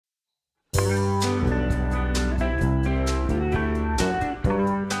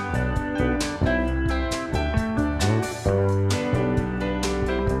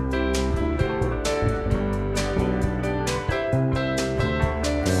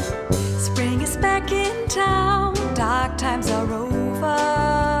town, dark times are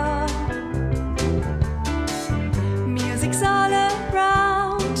over. Music's all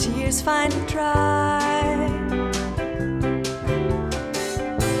around, tears finally dry.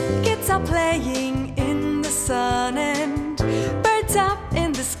 Kids are playing in the sun and birds up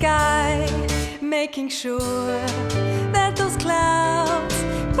in the sky, making sure that those clouds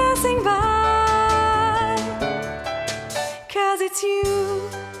passing by. 'Cause it's you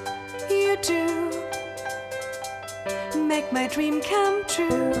do make my dream come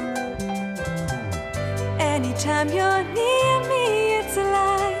true. Anytime you're near me, it's a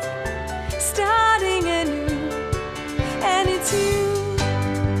light starting anew. And it's you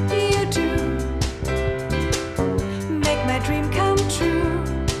do make my dream come true.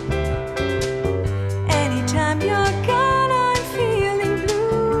 Anytime you're gone, I'm feeling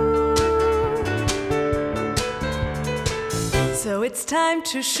blue. So it's time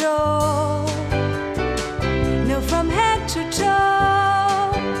to show, no, from head to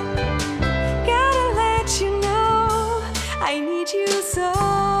toe. Gotta let you know I need you so.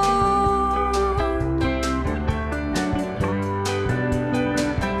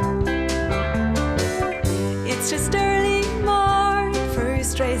 It's just early morn,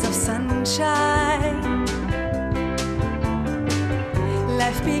 first rays of sunshine.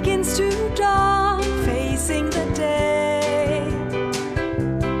 Life begins to dawn, facing the day.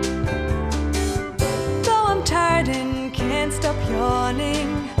 Though I'm tired and can't stop yawning,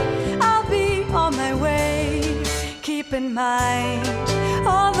 I'll be on my way. Keep in mind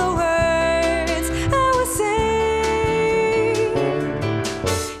all the words I will say.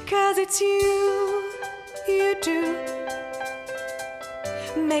 'Cause it's you do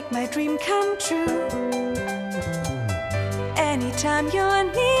make my dream come true. Anytime you're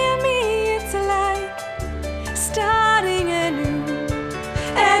near me, it's a light starting anew.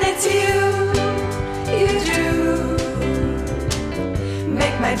 And it's you do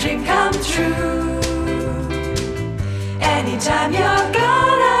make my dream come true. Anytime you're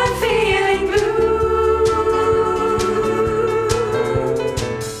gone, I'm feeling blue.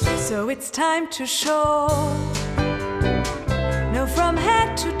 So it's time to show, no, from head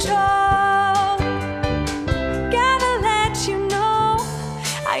to toe. Gotta let you know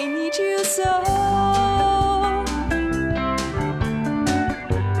I need you so.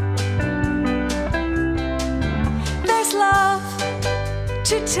 There's love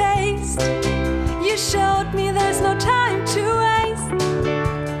to taste. You showed me there's no time to waste.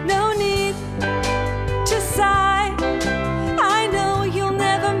 No need to sigh. I know you'll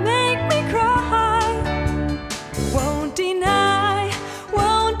never make me cry. Won't deny,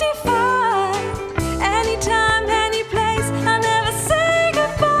 won't defy. Anytime, any place, I'll never say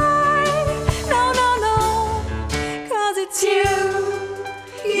goodbye. No, no, no, 'cause it's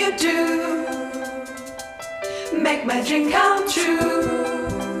you do make my dream come true.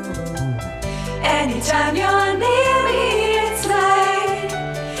 Anytime you're near me, it's like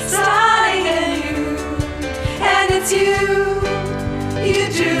starting anew. And it's you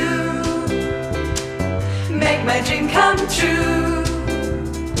do make my dream come true.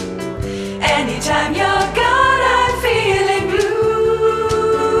 Anytime you're gone, I'm feeling blue.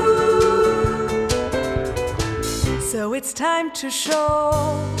 So it's time to show,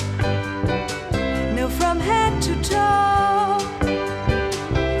 no, from head to toe.